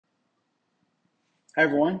Hi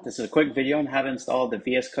everyone, this is a quick video on how to install the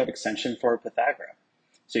VS Code extension for Pythagora.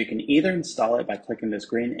 So you can either install it by clicking this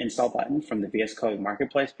green install button from the VS Code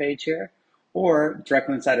Marketplace page here, or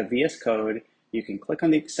directly inside of VS Code, you can click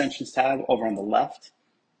on the extensions tab over on the left,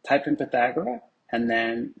 type in Pythagora, and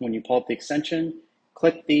then when you pull up the extension,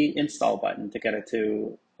 click the install button to get it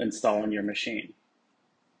to install on your machine.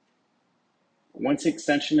 Once the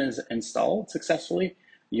extension is installed successfully,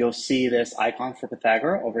 you'll see this icon for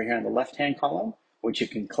Pythagora over here in the left-hand column, which you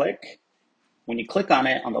can click. When you click on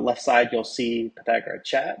it, on the left side, you'll see Pythagora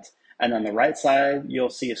chat. And on the right side,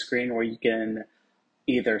 you'll see a screen where you can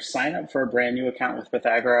either sign up for a brand new account with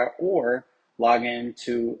Pythagora or log in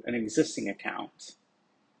to an existing account.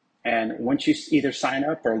 And once you either sign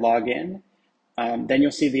up or log in, then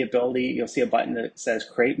you'll see a button that says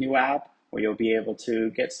create new app, where you'll be able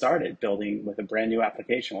to get started building with a brand new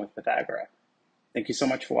application with Pythagora. Thank you so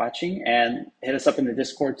much for watching, and hit us up in the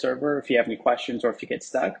Discord server if you have any questions or if you get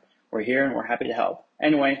stuck. We're here and we're happy to help.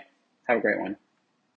 Anyway, have a great one.